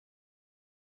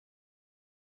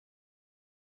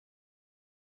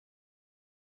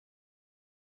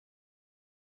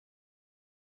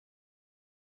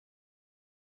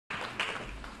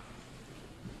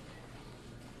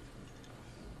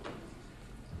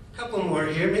couple more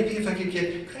here. Maybe if I could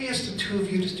I ask the two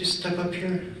of you to just step up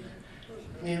here?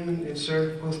 Ma'am and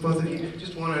sir, both of you,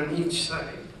 just one on each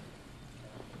side.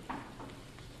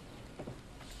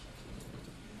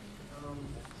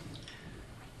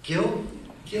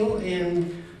 Gil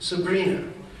and Sabrina.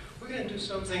 We're going to do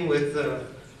something with the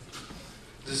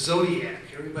zodiac.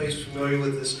 Everybody's familiar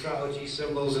with astrology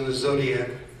symbols and the zodiac.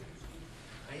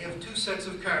 I have two sets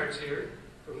of cards here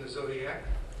from the zodiac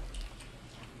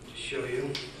to show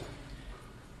you.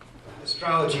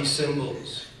 Astrology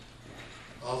symbols.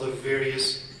 All the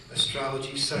various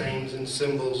astrology signs and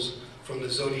symbols from the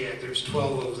zodiac. There's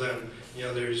 12 of them. You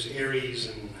know, there's Aries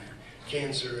and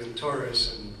Cancer and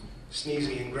Taurus and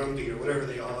Sneezy and Grumpy, or whatever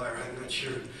they all are, I'm not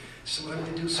sure. So what I'm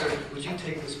going to do, sir, would you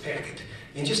take this packet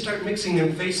and just start mixing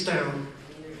them face down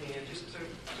in your hand, just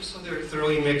so they're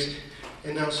thoroughly mixed.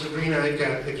 And now, Sabrina, I've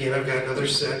got another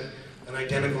set, an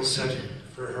identical set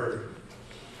for her.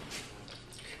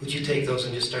 Would you take those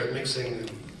and just start mixing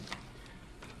them?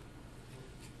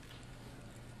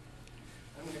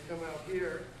 I'm going to come out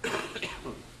here.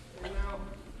 And now,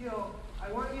 Gil,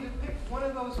 I want you to pick one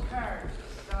of those cards.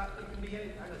 It can be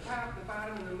on the top, the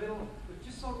bottom, in the middle, but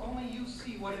just so only you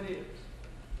see what it is.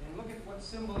 And look at what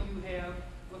symbol you have.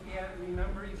 Look at it.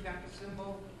 Remember, you've got the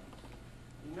symbol.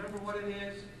 Remember what it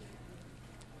is.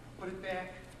 Put it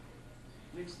back.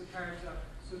 Mix the cards up.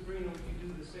 Sabrina, would you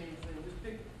do the same thing? Just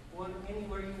pick one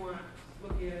anywhere you want.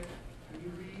 Look at it, and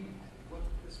you read what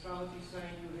astrology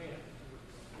sign you have.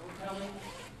 Don't tell me,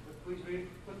 but please read.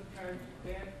 Put the cards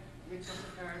back. Mix up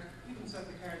the cards. You can set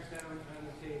the cards down on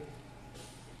the table.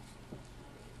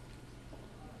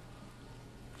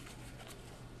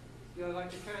 I'd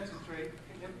like to concentrate.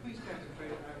 Please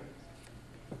concentrate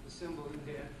on the symbol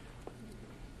you have.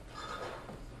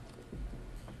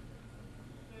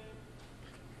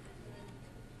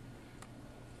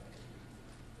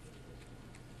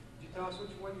 Did you tell us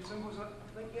what your symbols are?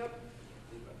 Link me up.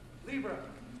 Libra.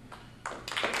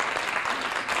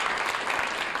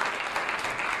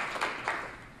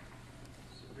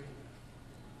 Sabrina.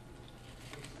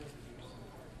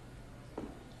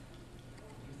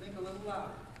 You think a little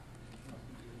louder.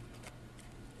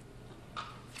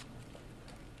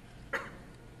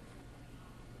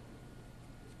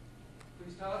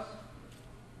 Please tell us.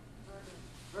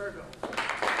 Virgo.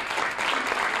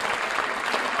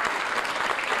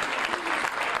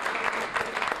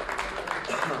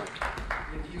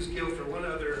 Use Gil for one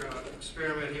other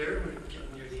experiment here. We're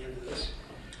getting near the end of this.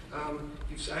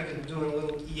 I've been doing a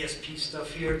little ESP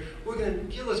stuff here.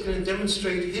 Gil is going to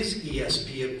demonstrate his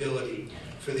ESP ability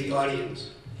for the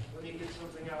audience. Let me get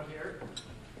something out here.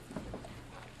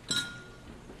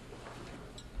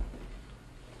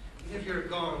 If you're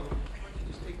gone,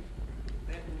 just take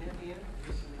that in that hand,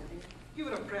 this in that hand. Give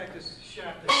it a practice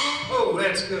shot there. Oh,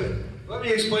 that's good. Let me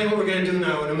explain what we're going to do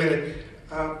now in a minute.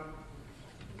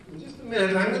 In just a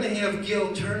minute, I'm going to have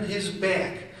Gil turn his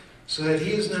back so that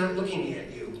he is not looking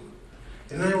at you.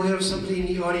 And then I will have somebody in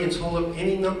the audience hold up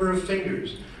any number of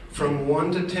fingers from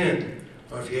 1 to 10.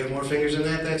 Or if you have more fingers than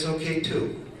that, that's okay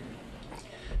too.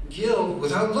 Gil,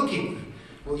 without looking,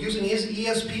 using his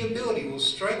ESP ability, will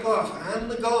strike off on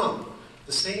the gong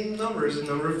the same number as the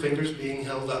number of fingers being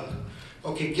held up.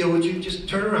 Okay, Gil, would you just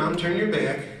turn around, turn your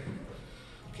back.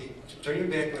 Okay, turn your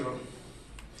back now.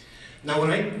 Now,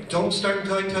 don't start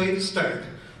until I tell you to start.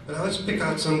 But now let's pick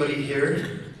out somebody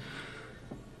here.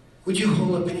 Would you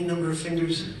hold up any number of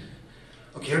fingers?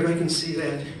 Okay, everybody can see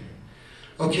that.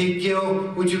 Okay,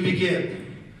 Gil, would you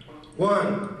begin?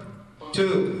 1,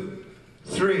 2,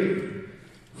 3,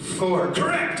 4.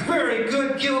 Correct! Very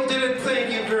good. Gil did it.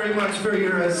 Thank you very much for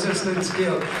your assistance,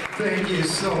 Gil. Thank you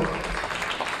so much.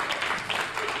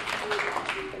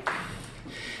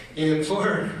 And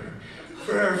for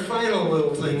our final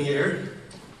little thing here,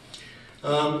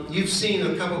 you've seen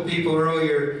a couple people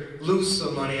earlier lose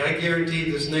some money. I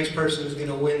guarantee this next person is going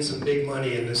to win some big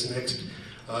money in this next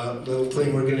little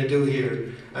thing we're going to do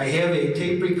here. I have a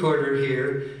tape recorder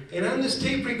here, and on this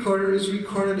tape recorder is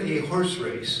recorded a horse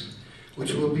race,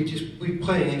 which we'll be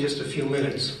playing in just a few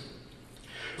minutes.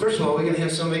 First of all, we're going to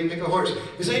have somebody pick a horse.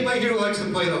 Is anybody here who likes to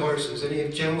play the horses? Any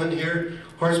gentlemen here,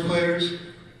 horse players?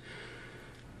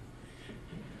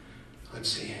 Let's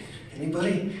see.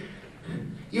 Anybody?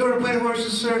 You ever play the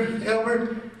horses, sir,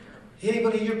 Albert?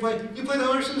 Anybody here play? You play the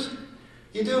horses?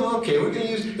 You do? Okay, we're going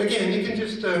to use, again, you can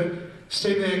just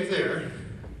stay back there.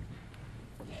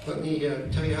 Let me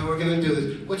tell you how we're going to do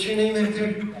this. What's your name back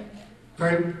there?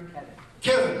 Pardon?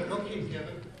 Kevin. Okay,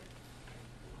 Kevin.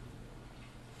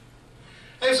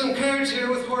 I have some cards here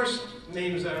with horse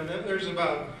names on them. There's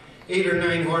about 8 or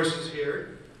 9 horses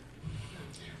here.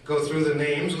 Go through the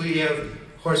names. We have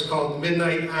horse called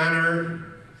Midnight Honor,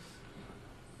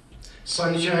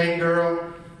 Sunshine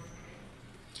Girl,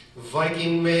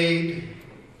 Viking Maid,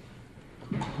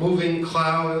 Moving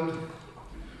Cloud,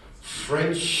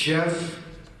 French Chef,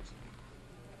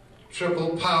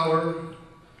 Triple Power,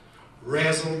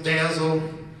 Razzle Dazzle,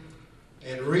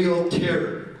 and Real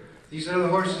Terror. These are the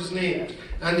horses' names.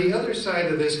 On the other side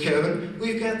of this, Kevin,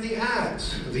 we've got the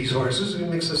odds of these horses. We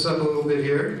mix this up a little bit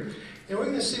here. And we're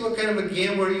going to see what kind of a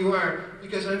gambler you are.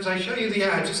 Because as I show you the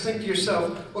odds, just think to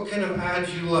yourself what kind of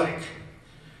odds you like.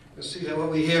 You'll see that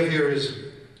what we have here is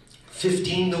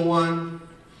 15 to 1,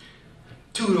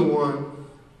 2 to 1,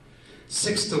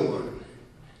 6 to 1,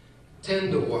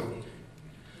 10 to 1,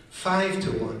 5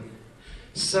 to 1,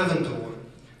 7 to 1,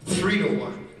 3 to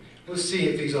 1. Let's see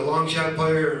if he's a long shot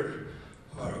player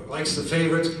or likes the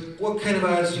favorites. What kind of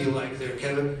odds do you like there,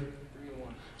 Kevin? 3 to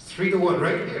 1. 3 to 1,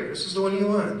 right here. This is the one you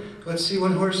want. Let's see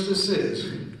what horse this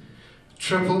is.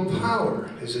 Triple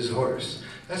Power is his horse.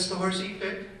 That's the horse he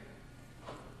picked.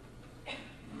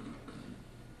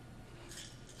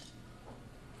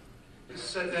 Let's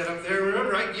set that up there.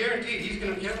 Remember, I guarantee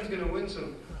Kevin's gonna win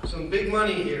some big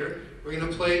money here. We're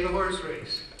gonna play the horse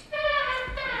race.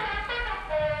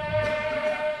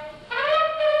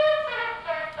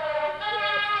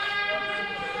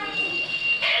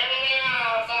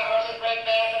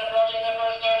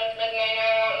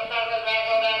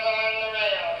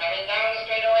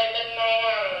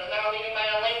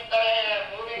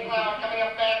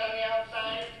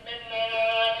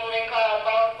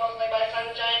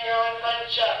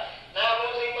 Now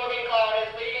moving cloud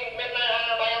is leading Midnight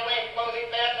Hunter by a length, closing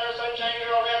faster, Sunshine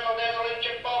Girl, Razzle Dazzle, and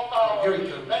Triple Power.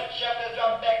 Red Chef has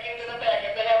dropped back into the pack.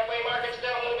 At the halfway mark, it's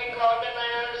still moving cloud,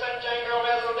 Midnight Hunter, Sunshine Girl,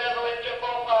 Razzle Dazzle, and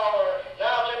Triple Power.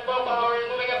 Now Triple Power is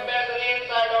moving up fast on the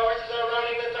inside. The horses are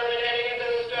running the turn and heading into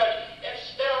the stretch.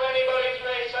 It's still anybody's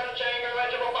race. Sunshine Girl and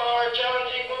Triple Power are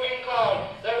challenging moving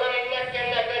cloud. They're running neck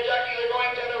and neck. The jockeys are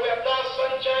going to the whip. Now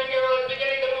Sunshine Girl is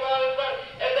beginning to move out in front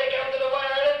as they come to the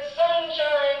wire, and it's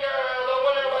Sunshine Girl, the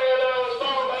winner by a nose,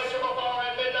 followed by Triple Power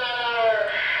and Midnight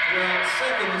Honor. Well,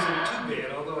 second isn't too bad,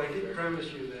 although I did promise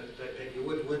you that you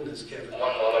would win this, Kevin.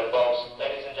 One moment, folks.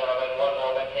 Ladies and gentlemen, one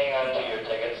moment. Hang on to your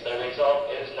tickets. The result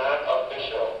is not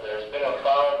official. There's been a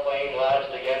foul claim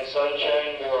lodged against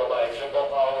Sunshine Girl by Triple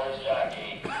Power's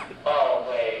jockey. Foul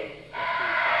claim.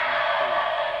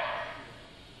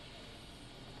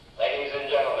 Ladies and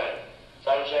gentlemen,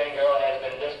 Sunshine Girl has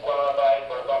been disqualified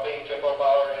for bumping Triple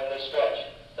Power in the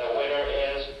stretch. The winner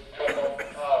is Triple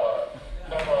Power.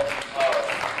 Triple Power.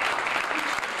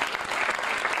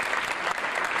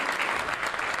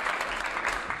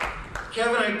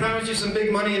 Kevin, I promised you some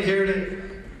big money in here today.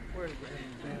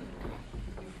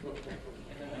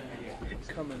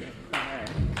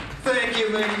 Thank you,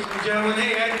 ladies and gentlemen.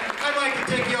 Hey, I'd like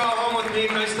to take you all home with me,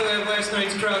 but I still have last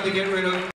night's crowd to get rid of.